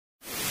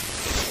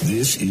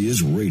This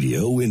is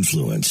Radio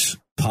Influence,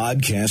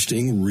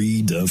 podcasting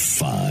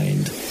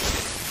redefined.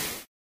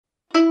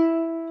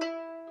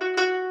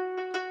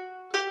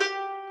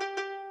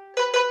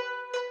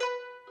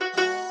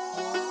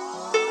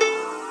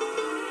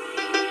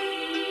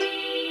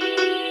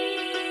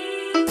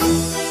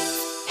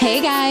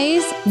 Hey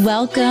guys,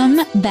 welcome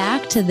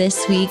back to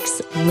this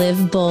week's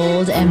Live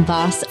Bold and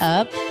Boss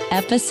Up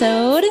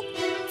episode.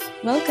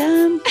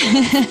 Welcome.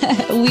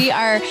 We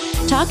are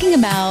talking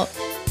about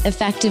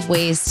effective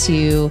ways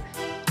to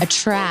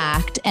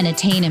attract and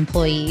attain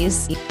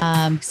employees.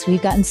 So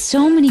we've gotten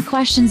so many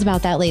questions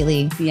about that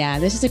lately. Yeah,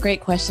 this is a great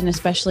question,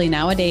 especially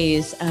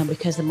nowadays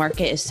because the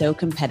market is so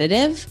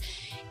competitive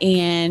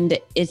and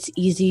it's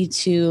easy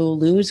to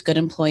lose good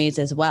employees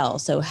as well.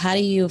 So how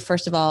do you,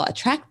 first of all,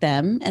 attract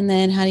them? And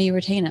then how do you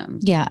retain them?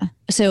 Yeah.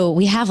 So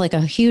we have like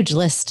a huge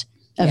list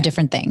of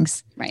different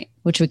things, right?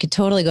 Which we could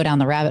totally go down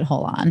the rabbit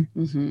hole on.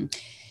 Mm-hmm.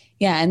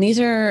 Yeah. And these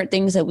are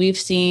things that we've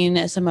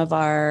seen some of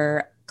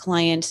our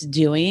clients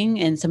doing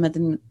and some of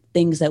the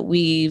things that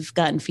we've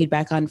gotten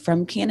feedback on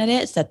from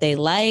candidates that they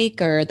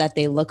like or that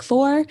they look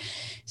for.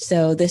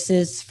 So this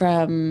is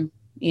from,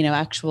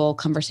 actual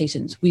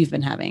conversations we've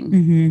been having.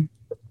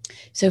 Mm-hmm.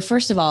 So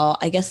first of all,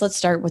 I guess let's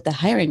start with the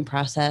hiring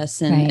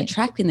process and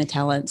attracting the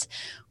talents.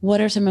 What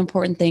are some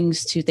important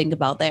things to think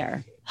about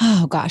there?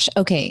 Oh gosh.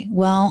 Okay.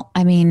 Well,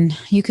 I mean,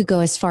 you could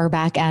go as far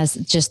back as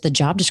just the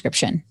job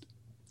description.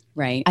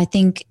 Right. I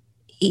think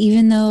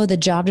even though the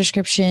job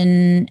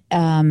description,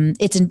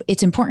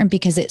 it's important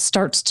because it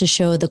starts to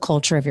show the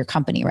culture of your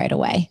company right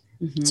away.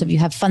 Mm-hmm. So if you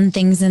have fun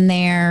things in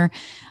there,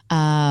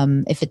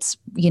 if it's,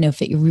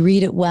 if you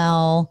read it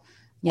well.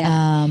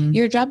 Yeah.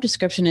 Your job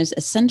description is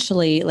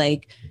essentially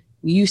like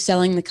you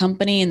selling the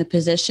company and the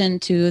position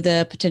to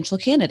the potential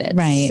candidates.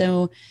 Right.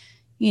 So,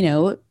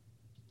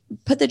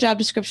 put the job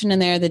description in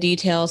there, the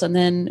details, and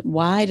then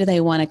why do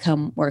they want to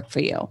come work for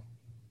you?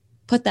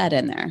 Put that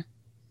in there.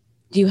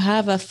 Do you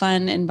have a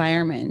fun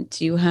environment?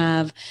 Do you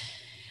have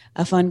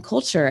a fun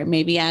culture?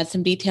 Maybe add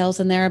some details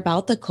in there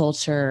about the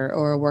culture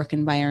or work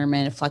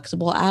environment,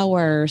 flexible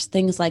hours,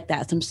 things like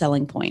that, some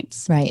selling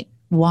points. Right.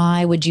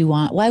 Why would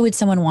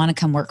someone want to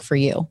come work for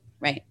you?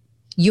 Right.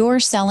 You're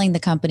selling the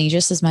company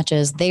just as much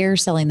as they're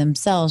selling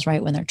themselves,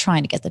 right? When they're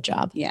trying to get the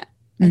job. Yeah.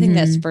 I think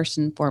that's first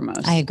and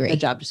foremost. I agree. The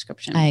job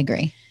description. I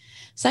agree.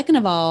 Second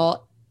of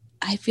all,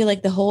 I feel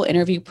like the whole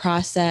interview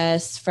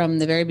process from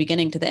the very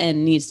beginning to the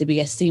end needs to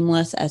be as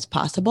seamless as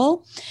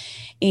possible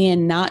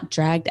and not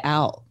dragged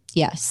out.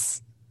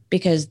 Yes.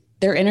 Because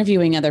they're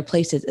interviewing other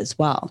places as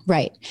well.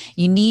 Right.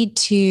 You need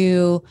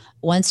to,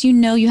 once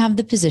you have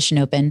the position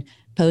open,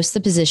 post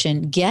the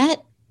position,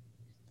 get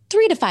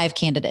 3 to 5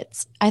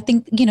 candidates. I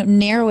think,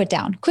 narrow it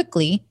down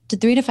quickly to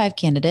 3 to 5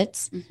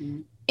 candidates,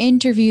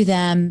 interview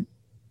them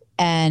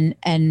and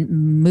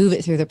move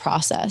it through the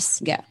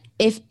process. Yeah.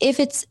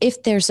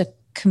 If there's a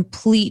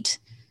complete,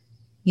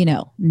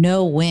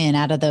 no win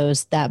out of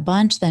that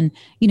bunch, then,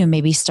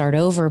 maybe start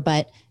over,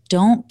 but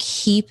don't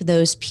keep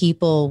those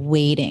people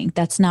waiting.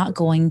 That's not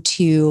going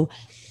to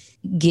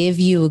give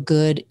you a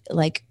good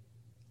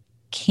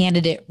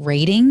candidate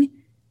rating.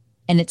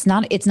 And it's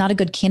not a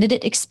good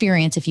candidate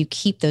experience if you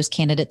keep those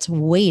candidates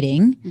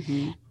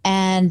waiting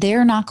and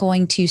they're not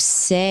going to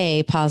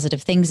say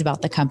positive things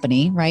about the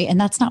company, right? And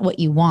that's not what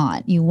you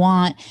want. You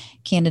want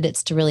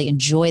candidates to really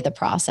enjoy the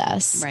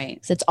process.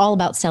 Right. So it's all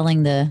about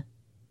selling the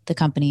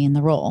company and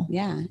the role.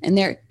 Yeah. And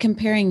they're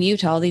comparing you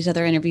to all these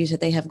other interviews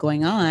that they have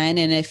going on.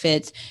 And if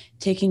it's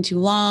taking too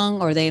long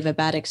or they have a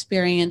bad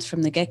experience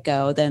from the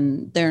get-go,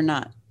 then they're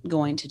not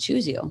going to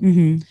choose you.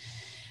 Mm-hmm.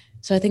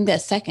 So I think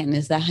that second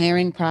is the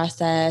hiring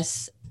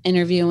process,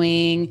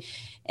 interviewing,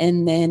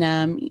 and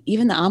then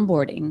even the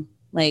onboarding,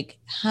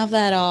 have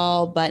that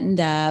all buttoned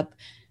up,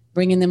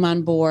 bringing them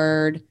on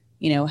board,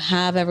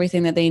 have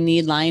everything that they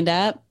need lined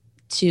up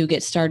to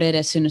get started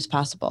as soon as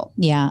possible.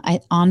 Yeah.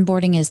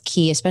 Onboarding is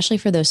key, especially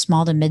for those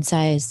small to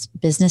mid-sized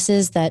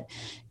businesses that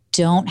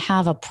don't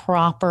have a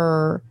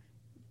proper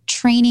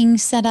training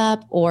set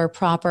up or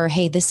proper,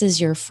 hey, this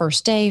is your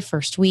first day,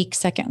 first week,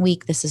 second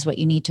week, this is what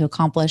you need to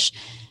accomplish.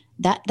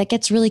 That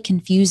gets really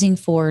confusing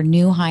for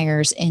new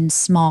hires in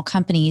small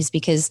companies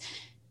because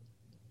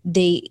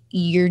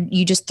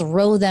you just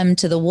throw them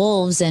to the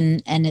wolves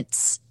and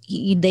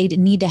they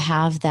need to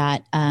have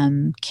that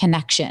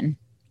connection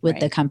with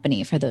the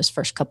company for those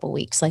first couple of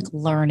weeks, like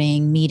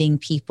learning, meeting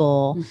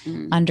people,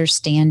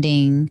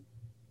 understanding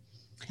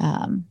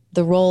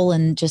the role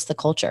and just the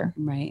culture.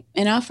 Right.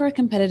 And offer a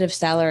competitive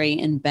salary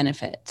and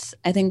benefits.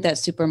 I think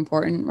that's super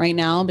important right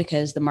now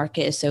because the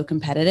market is so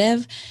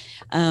competitive.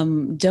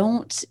 Don't,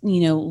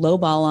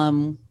 lowball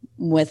them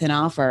with an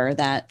offer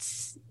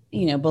that's,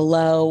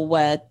 below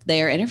what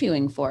they're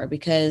interviewing for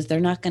because they're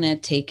not going to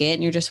take it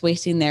and you're just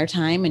wasting their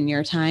time and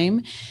your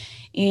time.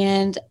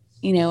 And,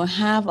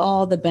 have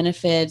all the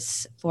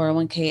benefits,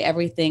 401k,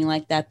 everything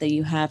like that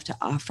you have to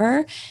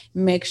offer.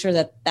 Make sure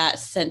that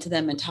that's sent to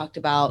them and talked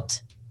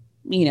about,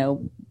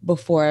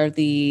 before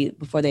they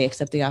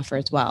accept the offer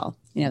as well.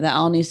 That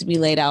all needs to be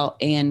laid out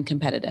and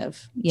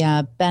competitive.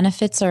 Yeah.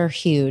 Benefits are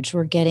huge.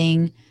 We're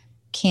getting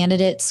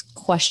candidates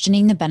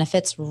questioning the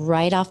benefits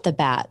right off the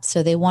bat.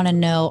 So they want to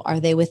know, are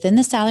they within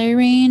the salary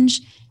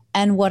range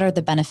and what are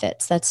the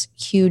benefits? That's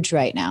huge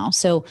right now.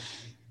 So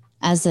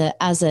as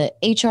a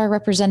HR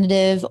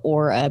representative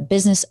or a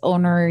business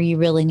owner, you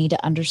really need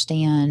to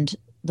understand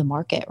the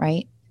market,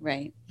 right?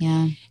 Right.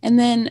 Yeah. And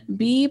then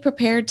be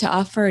prepared to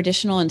offer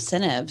additional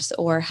incentives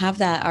or have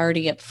that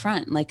already up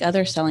front, like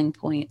other selling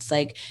points,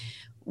 like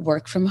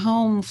work from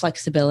home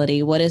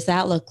flexibility. What does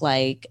that look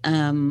like?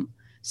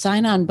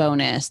 Sign-on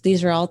bonus.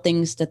 These are all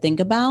things to think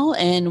about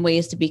and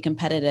ways to be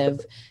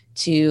competitive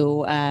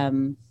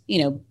to,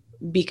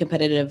 be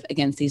competitive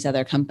against these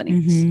other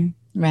companies.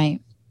 Mm-hmm. Right.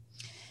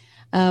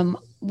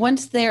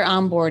 Once they're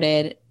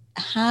onboarded,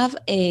 have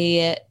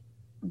a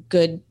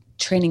good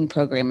training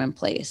program in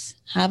place.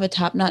 Have a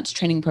top-notch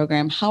training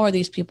program. How are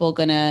these people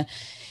going to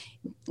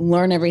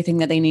learn everything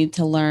that they need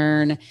to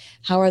learn?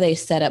 How are they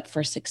set up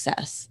for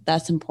success?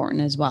 That's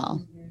important as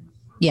well.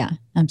 Yeah,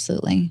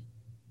 absolutely.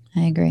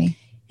 I agree.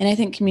 And I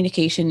think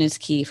communication is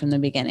key from the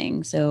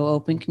beginning. So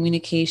open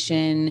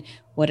communication,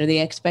 what are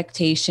the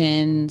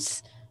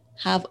expectations?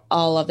 Have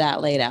all of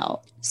that laid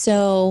out.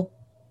 So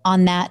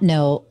on that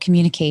note,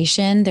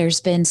 communication, there's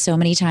been so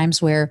many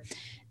times where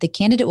the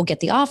candidate will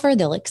get the offer,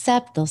 they'll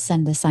accept, they'll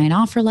send the sign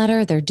offer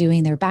letter, they're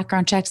doing their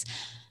background checks,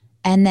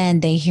 and then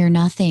they hear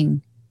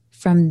nothing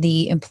from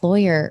the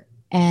employer.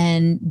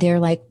 And they're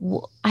like,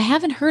 well, I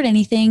haven't heard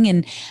anything.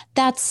 And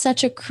that's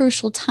such a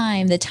crucial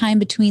time, the time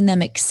between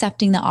them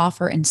accepting the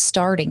offer and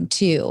starting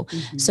too.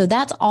 Mm-hmm. So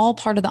that's all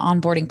part of the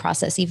onboarding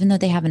process. Even though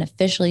they haven't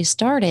officially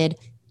started,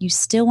 you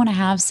still want to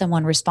have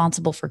someone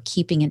responsible for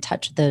keeping in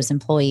touch with those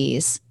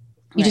employees.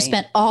 You just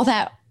spent all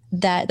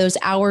those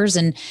hours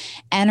and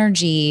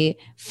energy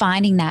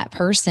finding that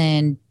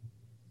person.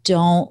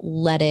 Don't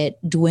let it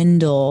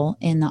dwindle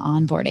in the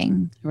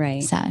onboarding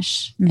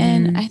sesh. Mm-hmm.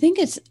 And I think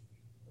it's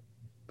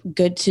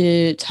good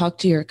to talk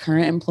to your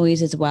current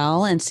employees as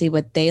well and see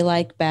what they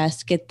like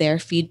best, get their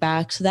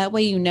feedback. So that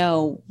way, you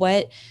know,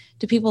 what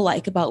do people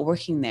like about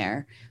working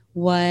there?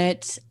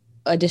 What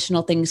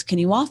additional things can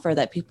you offer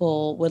that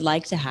people would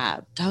like to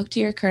have? Talk to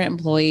your current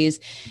employees,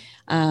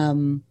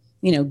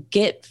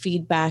 get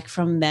feedback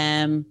from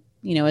them,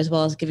 as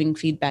well as giving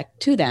feedback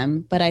to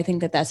them. But I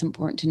think that that's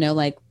important to know,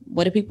 like,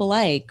 what do people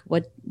like?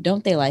 What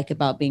don't they like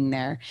about being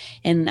there?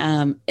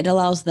 And it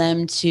allows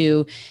them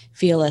to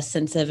feel a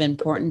sense of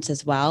importance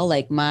as well.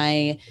 Like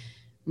my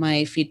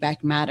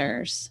feedback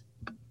matters.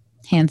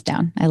 Hands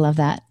down. I love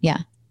that.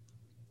 Yeah.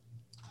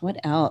 What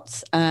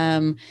else?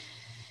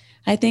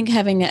 I think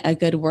having a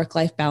good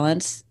work-life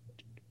balance,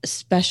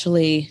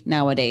 especially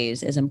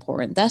nowadays, is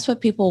important. That's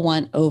what people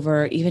want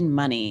over even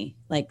money.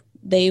 Like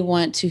they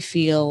want to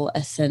feel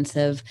a sense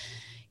of,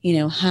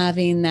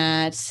 having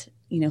that,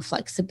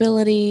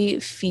 flexibility,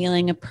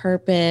 feeling a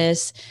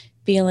purpose,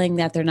 feeling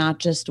that they're not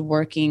just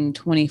working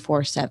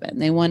 24/7.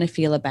 They want to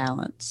feel a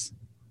balance.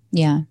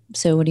 Yeah.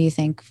 So what do you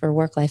think for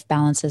work-life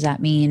balance? Does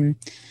that mean,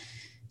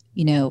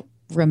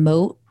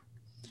 remote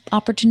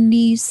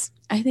opportunities?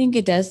 I think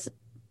it does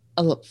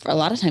for a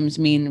lot of times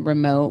mean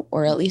remote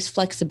or at least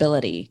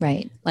flexibility.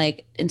 Right.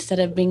 Like instead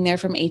of being there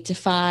from 8 to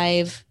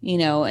 5,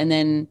 and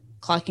then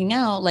clocking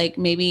out, like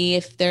maybe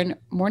if they're a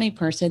morning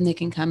person, they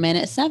can come in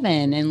at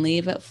 7 and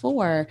leave at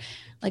 4,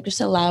 like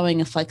just allowing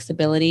a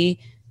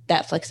flexibility.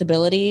 That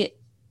flexibility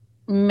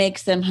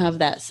makes them have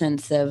that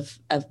sense of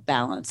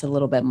balance a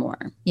little bit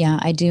more. Yeah.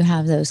 I do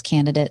have those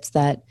candidates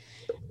that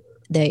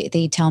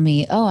they tell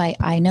me, oh,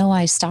 I know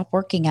I stop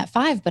working at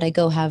 5, but I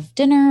go have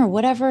dinner or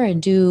whatever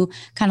and do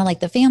kind of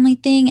like the family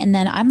thing. And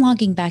then I'm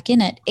logging back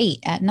in at 8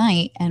 at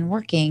night and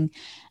working.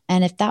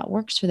 And if that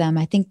works for them,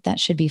 I think that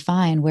should be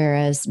fine.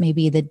 Whereas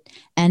maybe the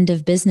end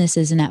of business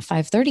isn't at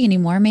 5:30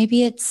 anymore.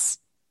 Maybe it's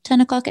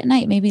 10 o'clock at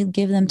night. Maybe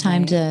give them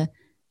time to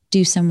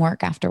do some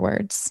work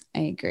afterwards.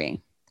 I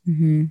agree.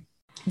 Mm-hmm.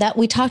 That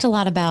we talked a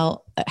lot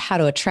about how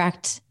to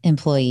attract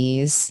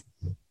employees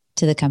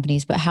to the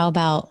companies, but how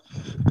about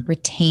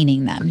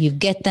retaining them? You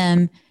get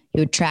them,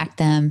 you attract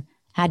them.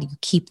 How do you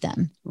keep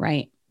them?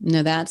 Right.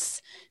 No,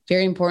 that's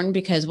very important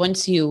because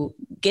once you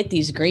get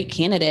these great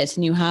candidates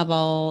and you have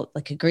all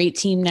like a great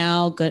team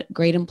now,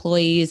 great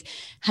employees,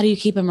 how do you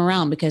keep them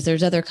around? Because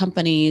there's other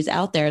companies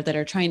out there that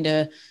are trying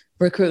to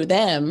recruit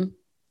them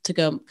to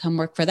come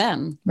work for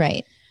them.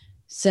 Right.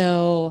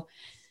 So,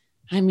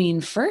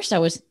 first I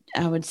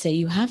would say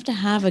you have to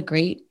have a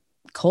great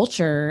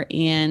culture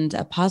and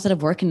a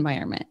positive work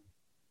environment.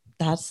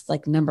 That's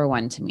like number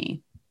one to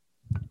me.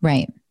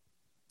 Right.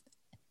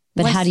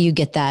 But how do you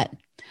get that?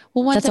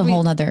 Well, that's a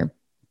whole nother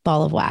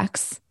ball of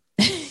wax.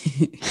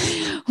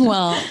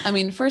 Well,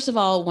 first of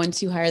all,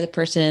 once you hire the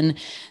person,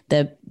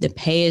 the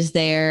pay is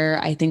there.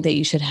 I think that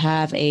you should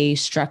have a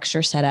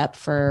structure set up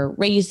for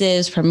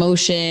raises,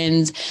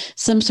 promotions,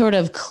 some sort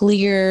of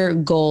clear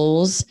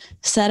goals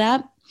set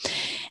up.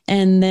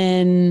 And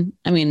then,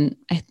 I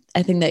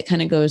think that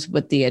kind of goes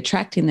with the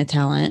attracting the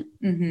talent.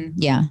 Mm-hmm.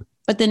 Yeah.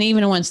 But then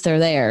even once they're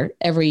there,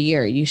 every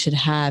year, you should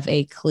have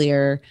a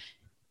clear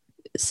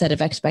set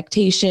of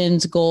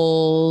expectations,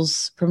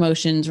 goals,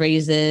 promotions,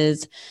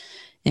 raises,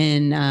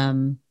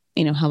 and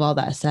have all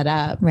that set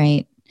up.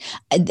 Right.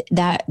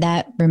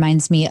 That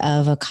reminds me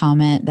of a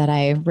comment that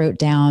I wrote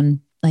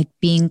down, like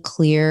being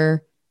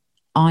clear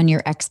on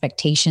your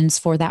expectations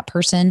for that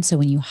person. So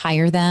when you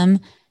hire them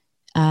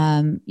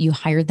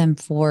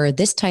for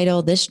this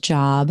title, this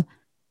job.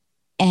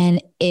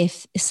 And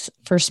if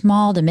for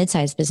small to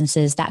mid-sized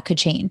businesses, that could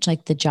change,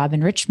 like the job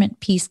enrichment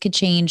piece could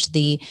change,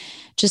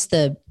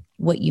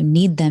 what you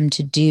need them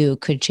to do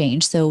could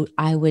change. So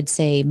I would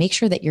say, make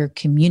sure that you're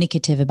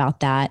communicative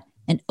about that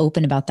and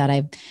open about that.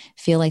 I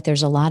feel like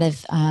there's a lot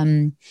of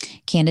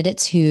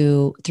candidates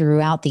who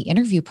throughout the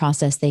interview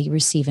process, they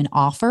receive an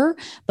offer,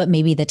 but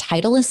maybe the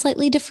title is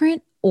slightly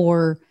different,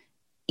 or,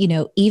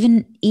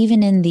 even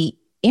in the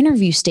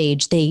interview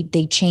stage,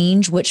 they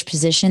change which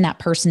position that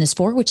person is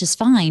for, which is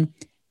fine,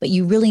 but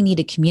you really need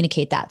to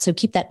communicate that. So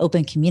keep that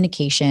open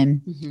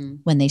communication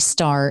when they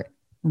start,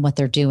 what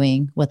they're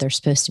doing, what they're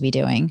supposed to be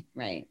doing.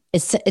 Right.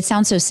 It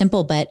sounds so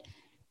simple, but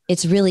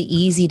it's really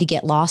easy to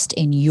get lost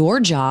in your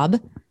job,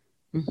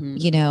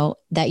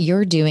 that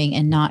you're doing,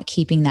 and not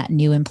keeping that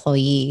new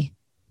employee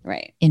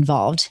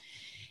involved.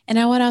 And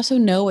I would also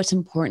know what's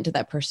important to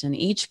that person.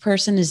 Each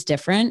person is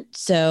different.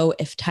 So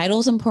if title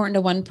is important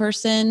to one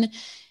person,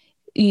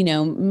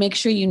 make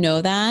sure you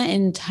know that,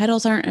 and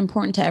titles aren't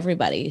important to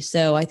everybody.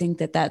 So I think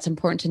that that's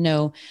important to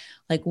know,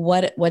 like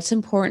what's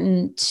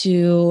important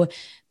to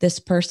this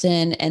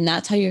person. And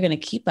that's how you're going to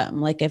keep them.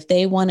 Like if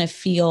they want to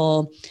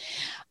feel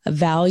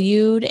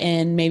valued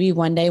and maybe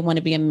one day want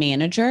to be a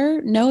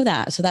manager, know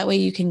that. So that way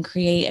you can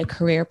create a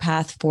career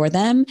path for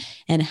them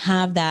and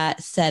have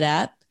that set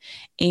up,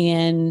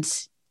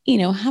 and,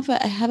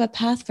 have a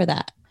path for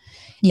that.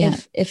 Yeah.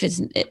 If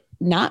it's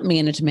not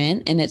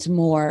management and it's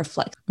more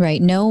flexible.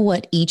 Right. Know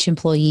what each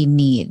employee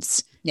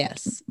needs.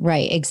 Yes.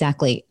 Right.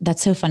 Exactly.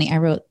 That's so funny. I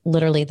wrote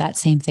literally that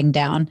same thing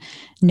down,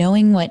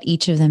 knowing what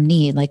each of them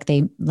need.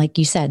 Like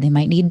you said, they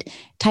might need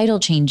title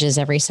changes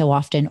every so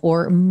often,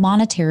 or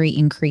monetary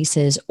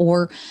increases,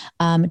 or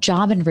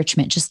job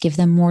enrichment. Just give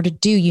them more to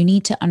do. You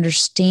need to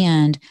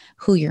understand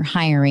who you're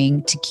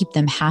hiring to keep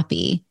them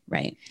happy.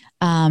 Right.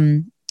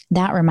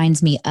 That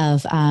reminds me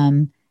of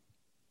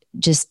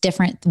just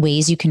different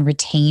ways you can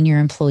retain your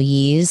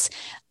employees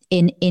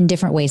in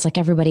different ways. Like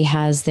everybody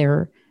has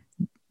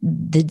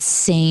the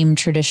same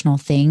traditional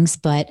things,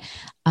 but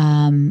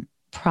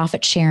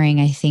profit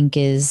sharing, I think,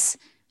 is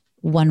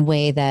one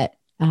way that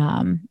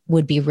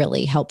would be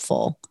really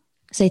helpful.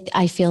 So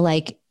I feel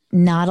like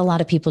not a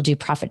lot of people do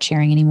profit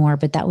sharing anymore,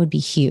 but that would be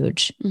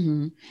huge.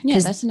 Mm-hmm. Yeah,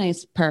 that's a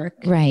nice perk,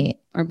 right,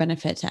 or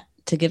benefit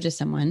to give to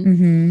someone.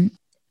 Mm-hmm.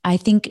 I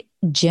think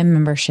gym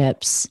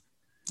memberships,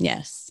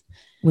 yes,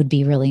 would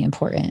be really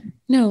important.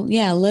 No,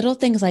 yeah, little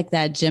things like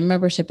that. Gym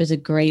membership is a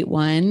great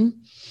one.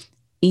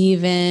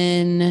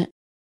 Even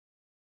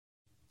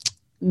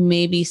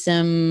maybe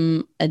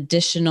some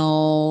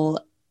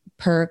additional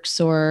perks,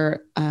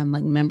 or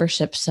like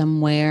membership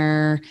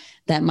somewhere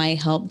that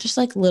might help, just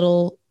like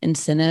little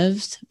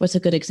incentives. What's a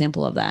good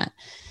example of that?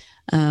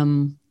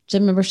 Gym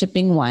membership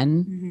being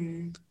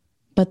one,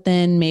 but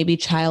then maybe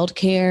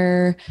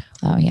childcare.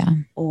 Oh yeah.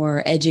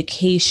 Or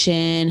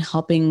education,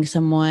 helping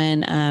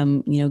someone,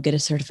 get a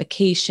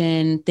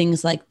certification,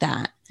 things like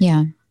that.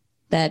 Yeah.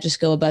 That just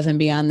go above and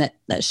beyond,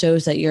 that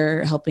shows that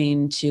you're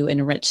helping to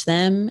enrich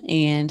them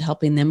and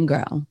helping them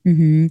grow.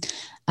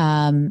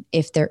 Mm-hmm.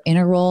 If they're in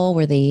a role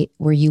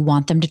where you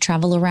want them to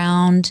travel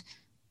around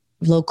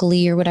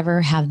locally or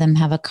whatever, have them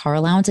have a car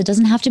allowance. It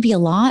doesn't have to be a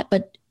lot,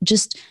 but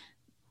just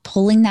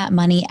pulling that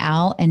money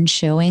out and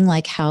showing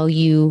like how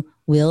you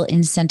will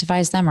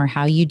incentivize them, or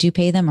how you do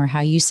pay them, or how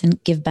you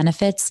give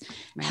benefits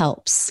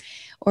helps.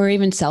 Or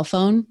even cell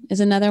phone is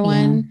another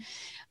one.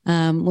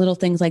 Little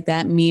things like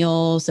that,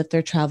 meals, if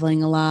they're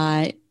traveling a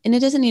lot, and it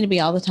doesn't need to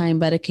be all the time,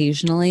 but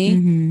occasionally.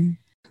 Mm-hmm.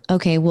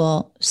 Okay.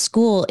 Well,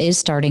 school is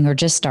starting, or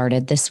just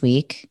started this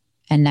week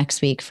and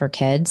next week for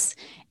kids.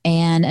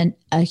 And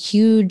a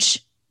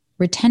huge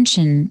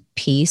retention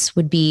piece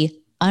would be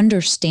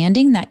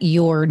understanding that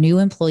your new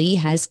employee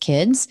has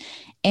kids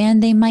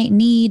and they might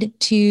need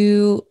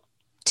to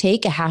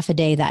take a half a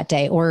day that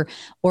day, or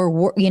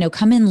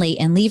come in late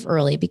and leave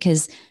early,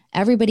 because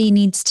everybody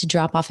needs to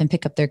drop off and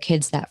pick up their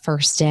kids that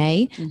first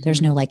day. Mm-hmm.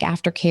 There's no like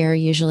aftercare.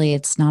 Usually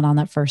it's not on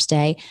that first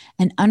day,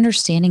 and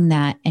understanding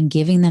that and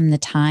giving them the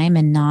time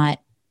and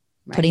not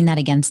putting that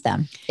against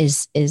them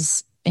is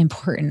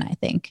important, I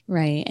think.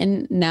 Right.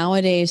 And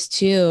nowadays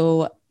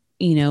too,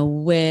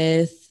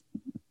 with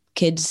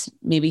kids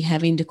maybe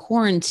having to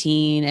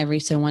quarantine every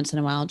so once in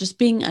a while, just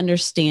being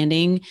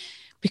understanding,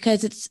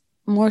 because it's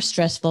more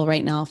stressful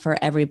right now for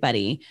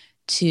everybody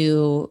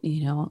to,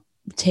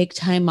 take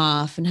time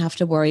off and have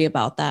to worry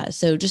about that.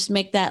 So just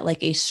make that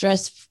like a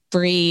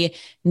stress-free,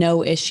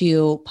 no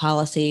issue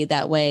policy.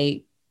 That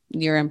way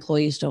your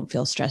employees don't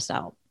feel stressed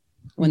out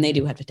when they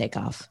do have to take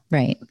off.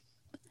 Right.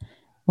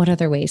 What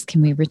other ways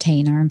can we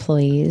retain our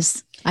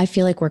employees? I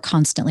feel like we're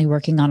constantly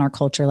working on our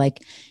culture.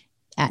 Like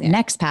at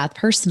NextPath,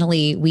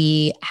 personally,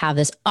 we have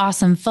this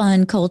awesome,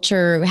 fun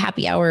culture,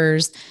 happy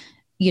hours,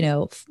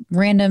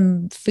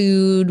 random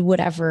food,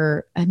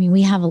 whatever. I mean,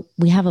 we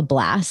have a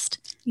blast.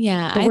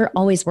 Yeah. But we're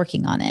always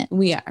working on it.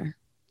 We are.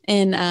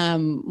 And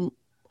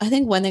I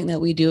think one thing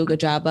that we do a good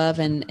job of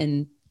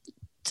and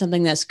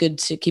something that's good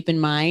to keep in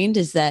mind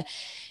is that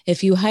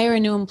if you hire a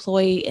new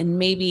employee and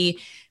maybe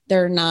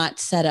they're not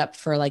set up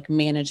for like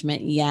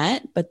management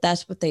yet, but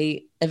that's what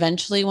they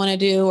eventually want to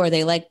do, or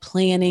they like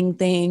planning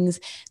things,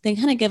 then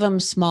kind of give them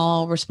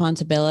small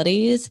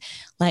responsibilities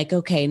like,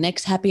 okay,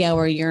 next happy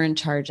hour you're in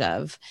charge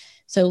of.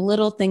 So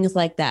little things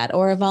like that,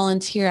 or a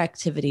volunteer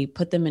activity,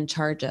 put them in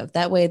charge of.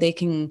 That way they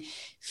can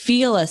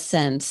feel a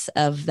sense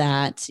of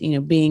that, you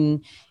know,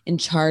 being in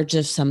charge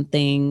of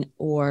something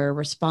or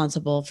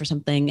responsible for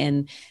something.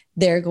 And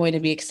they're going to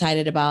be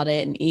excited about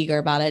it and eager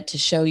about it to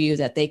show you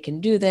that they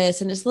can do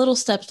this. And it's little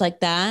steps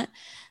like that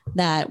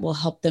that will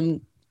help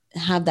them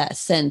have that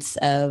sense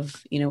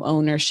of, you know,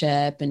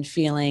 ownership and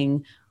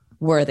feeling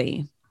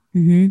worthy.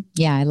 Mm-hmm.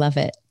 Yeah, I love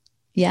it.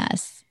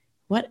 Yes.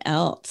 What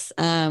else?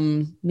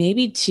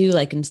 Maybe too,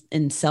 like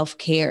in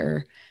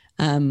self-care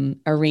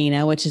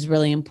arena, which is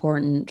really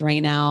important right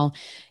now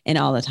and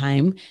all the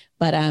time.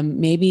 But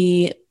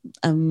maybe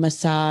a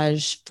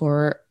massage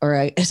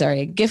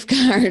a gift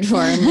card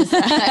for a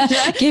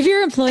massage. Give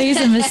your employees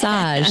a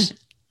massage.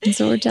 That's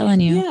what we're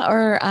telling you. Yeah,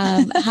 or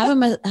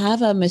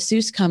have a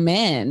masseuse come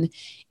in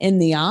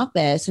the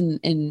office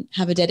and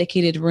have a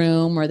dedicated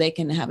room where they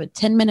can have a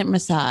 10-minute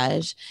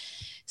massage.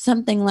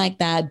 Something like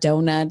that.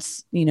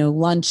 Donuts, you know,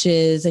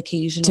 lunches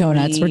occasionally.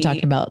 Donuts. We're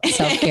talking about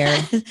self-care.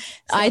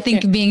 I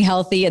think being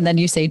healthy and then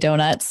you say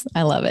donuts.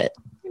 I love it.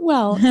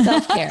 Well,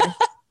 self-care.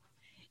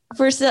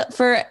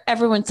 For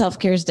everyone,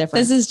 self-care is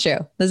different.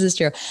 This is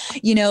true.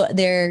 You know,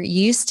 there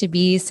used to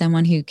be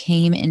someone who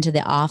came into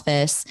the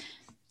office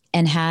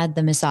and had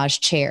the massage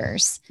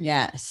chairs.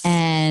 Yes.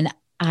 And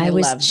I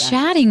was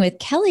chatting with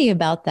Kelly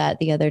about that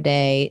the other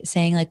day,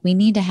 saying like, we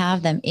need to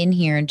have them in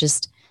here and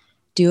just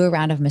do a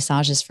round of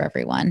massages for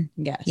everyone.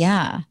 Yes.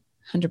 Yeah.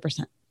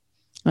 100%.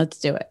 Let's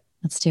do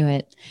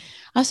it.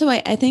 Also,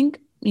 I think,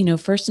 you know,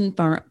 first and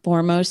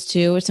foremost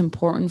too, it's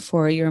important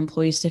for your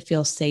employees to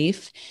feel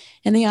safe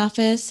in the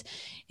office.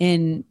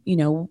 And, you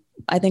know,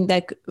 I think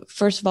that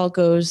first of all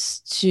goes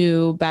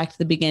to back to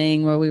the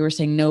beginning where we were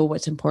saying, know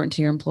what's important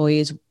to your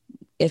employees.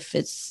 If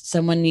it's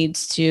someone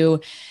needs to,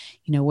 you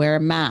know, wear a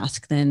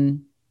mask,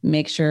 then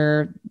make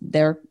sure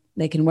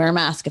they can wear a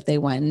mask if they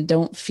want and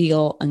don't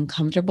feel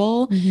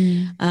uncomfortable.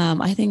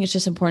 Mm-hmm. I think it's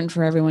just important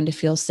for everyone to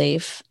feel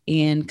safe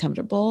and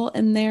comfortable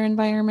in their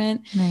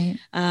environment. Right.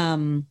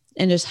 And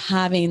just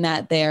having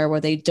that there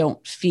where they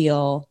don't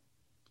feel,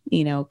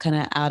 you know, kind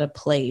of out of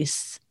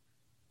place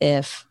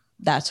if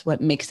that's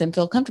what makes them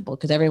feel comfortable,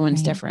 because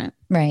everyone's different.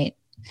 Right.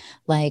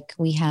 Like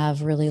we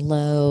have really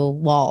low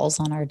walls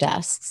on our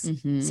desks.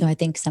 Mm-hmm. So I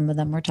think some of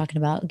them we're talking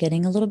about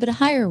getting a little bit of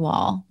higher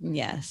wall.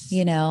 Yes.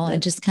 You know,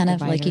 and just kind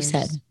of like you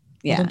said,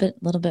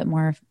 little bit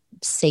more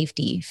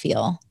safety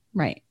feel.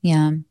 Right.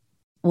 Yeah.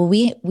 Well,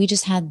 we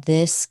just had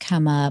this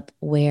come up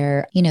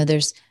where, you know,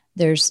 there's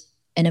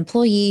an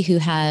employee who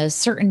has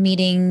certain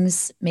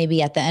meetings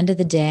maybe at the end of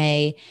the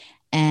day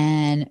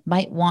and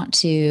might want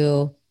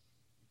to,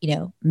 you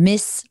know,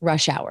 miss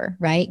rush hour,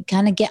 right?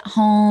 Kind of get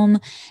home,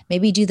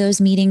 maybe do those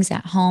meetings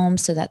at home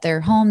so that they're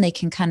home. They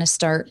can kind of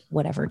start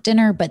whatever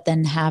dinner, but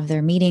then have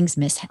their meetings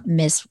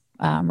miss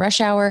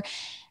rush hour.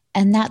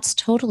 And that's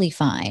totally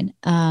fine.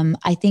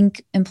 I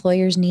think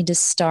employers need to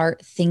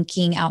start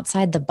thinking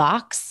outside the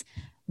box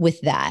with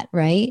that,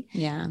 right?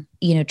 Yeah.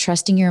 You know,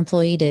 trusting your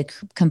employee to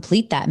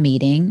complete that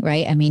meeting,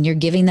 right? I mean, you're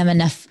giving them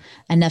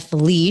enough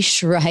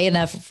leash, right?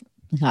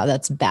 Oh,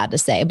 that's bad to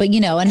say, but you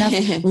know,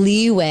 enough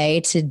leeway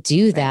to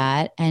do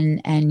that.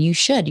 And you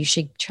should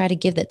try to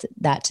give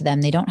that to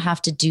them. They don't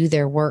have to do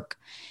their work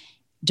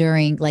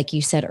during, like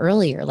you said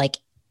earlier, like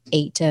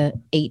 8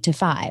 to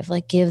 5,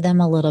 like give them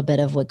a little bit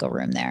of wiggle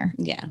room there.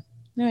 Yeah.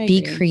 No,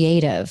 be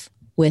creative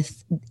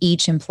with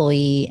each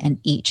employee and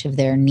each of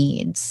their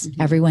needs.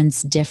 Mm-hmm.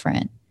 Everyone's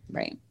different.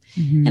 Right.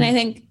 Mm-hmm. And I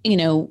think, you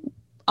know,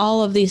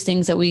 all of these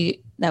things that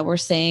we're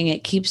saying,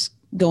 it keeps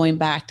going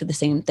back to the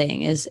same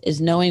thing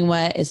is knowing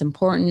what is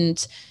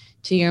important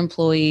to your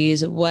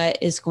employees, what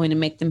is going to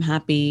make them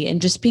happy,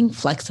 and just being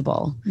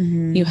flexible.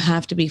 Mm-hmm. You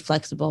have to be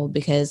flexible,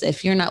 because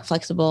if you're not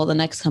flexible, the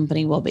next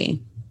company will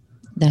be.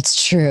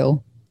 That's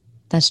true.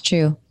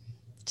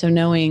 So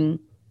knowing,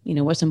 you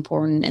know, what's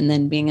important and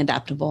then being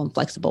adaptable and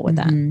flexible with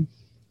that.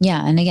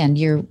 Yeah. And again,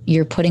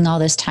 you're putting all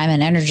this time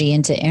and energy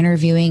into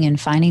interviewing and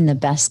finding the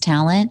best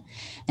talent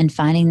and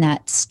finding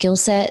that skill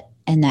set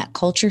and that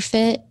culture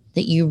fit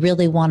that you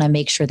really want to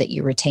make sure that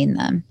you retain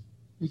them.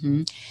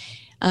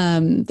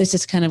 Mm-hmm. This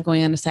is kind of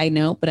going on a side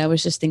note, but I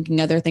was just thinking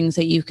other things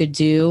that you could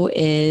do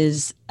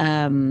is,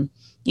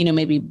 you know,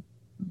 maybe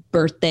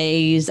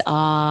birthdays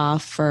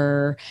off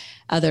or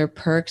other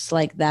perks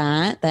like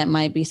that. That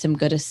might be some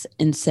good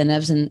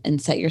incentives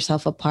and set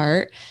yourself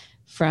apart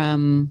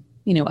from,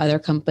 you know, other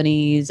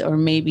companies, or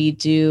maybe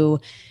do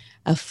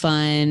a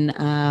fun,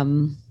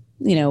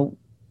 you know,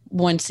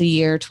 once a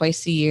year,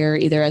 twice a year,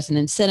 either as an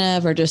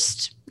incentive or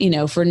just, you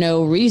know, for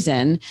no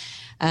reason,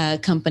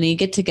 company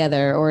get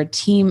together or a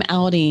team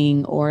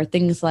outing or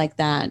things like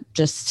that,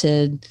 just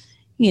to,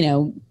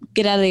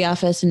 get out of the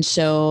office and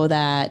show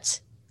that,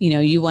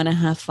 you want to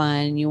have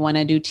fun, you want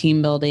to do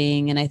team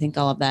building. And I think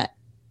all of that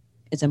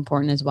is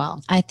important as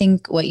well. I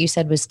think what you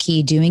said was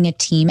key, doing a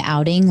team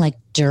outing like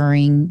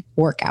during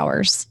work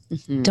hours.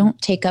 Mm-hmm.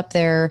 Don't take up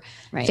their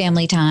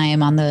family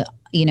time on the,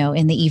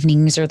 in the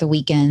evenings or the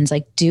weekends.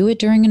 Like do it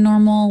during a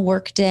normal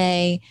work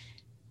day,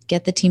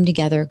 get the team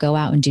together, go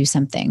out and do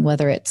something,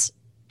 whether it's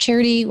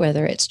charity,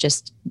 whether it's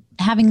just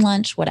having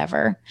lunch,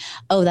 whatever.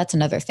 Oh, that's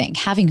another thing.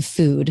 Having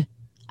food.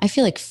 I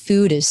feel like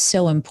food is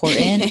so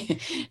important.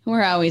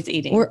 We're always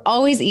eating.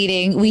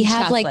 We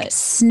have chocolate. Like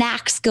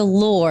snacks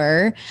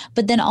galore,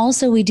 but then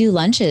also we do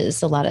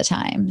lunches a lot of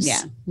times.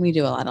 Yeah, we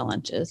do a lot of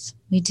lunches.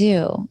 We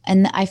do.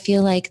 And I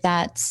feel like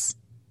you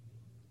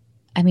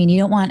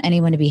don't want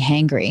anyone to be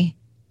hangry.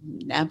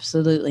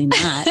 Absolutely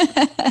not.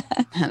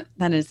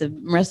 That is a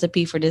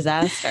recipe for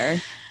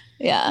disaster.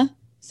 Yeah.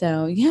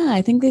 So yeah,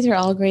 I think these are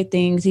all great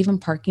things. Even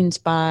parking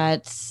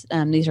spots.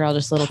 These are all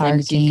just little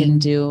things you can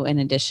do in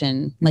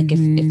addition. Like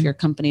if your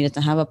company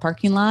doesn't have a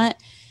parking lot,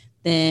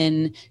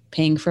 then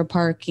paying for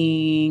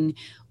parking,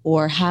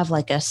 or have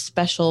like a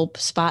special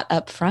spot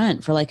up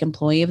front for like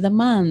employee of the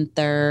month,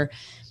 or,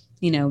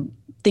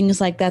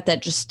 things like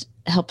that just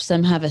helps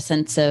them have a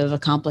sense of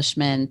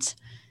accomplishment.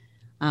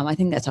 I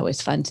think that's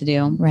always fun to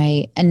do.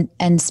 Right.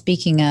 And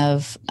speaking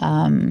of,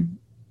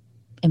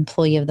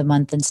 employee of the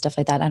month and stuff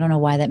like that, I don't know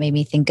why that made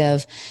me think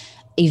of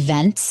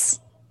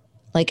events,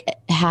 like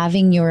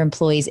having your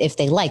employees, if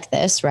they like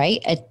this,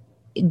 right,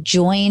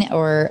 join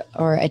or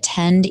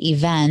attend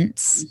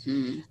events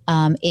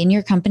in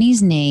your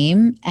company's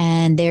name,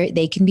 and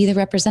they can be the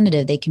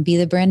representative, they can be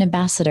the brand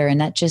ambassador, and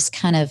that just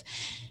kind of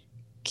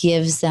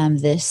gives them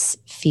this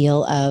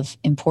feel of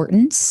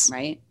importance.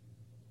 Right.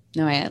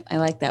 No, I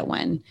like that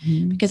one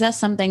because that's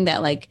something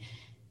that like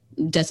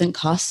doesn't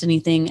cost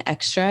anything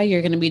extra.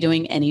 You're going to be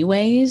doing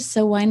anyways.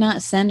 So why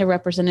not send a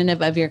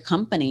representative of your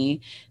company,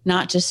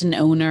 not just an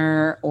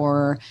owner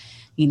or,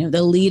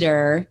 the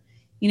leader,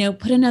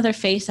 put another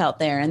face out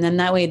there. And then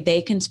that way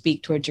they can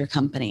speak towards your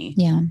company.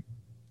 Yeah.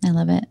 I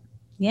love it.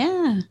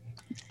 Yeah.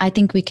 I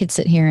think we could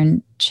sit here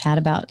and chat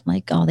about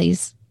like all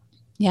these.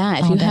 Yeah.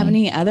 If you have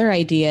any other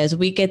ideas,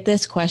 we get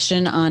this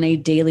question on a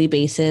daily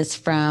basis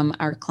from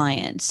our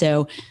clients.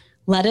 So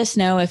let us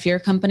know if your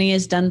company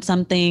has done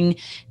something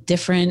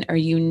different or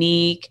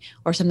unique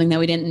or something that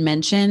we didn't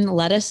mention.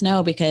 Let us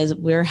know, because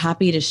we're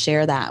happy to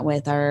share that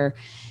with our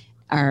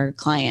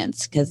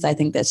clients, because I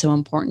think that's so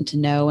important to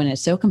know, and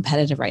it's so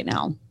competitive right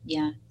now.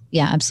 Yeah.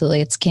 Yeah,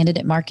 absolutely. It's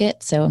candidate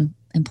market. So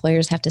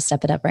employers have to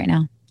step it up right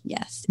now.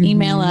 Yes.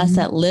 Email us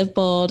at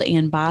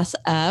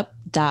liveboldandbossup.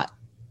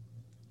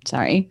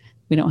 Sorry,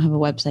 we don't have a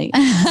website.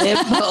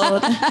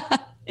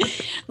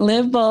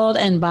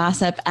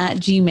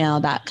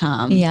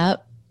 liveboldandbossup@gmail.com.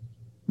 Yep.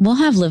 We'll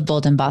have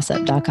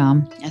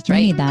liveboldandbossup.com. That's right.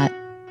 We need that.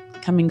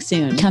 Coming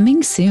soon.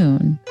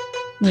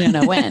 We don't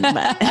know when,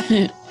 but.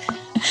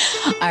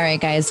 All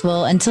right, guys.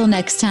 Well, until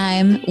next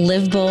time,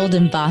 live bold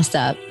and boss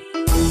up.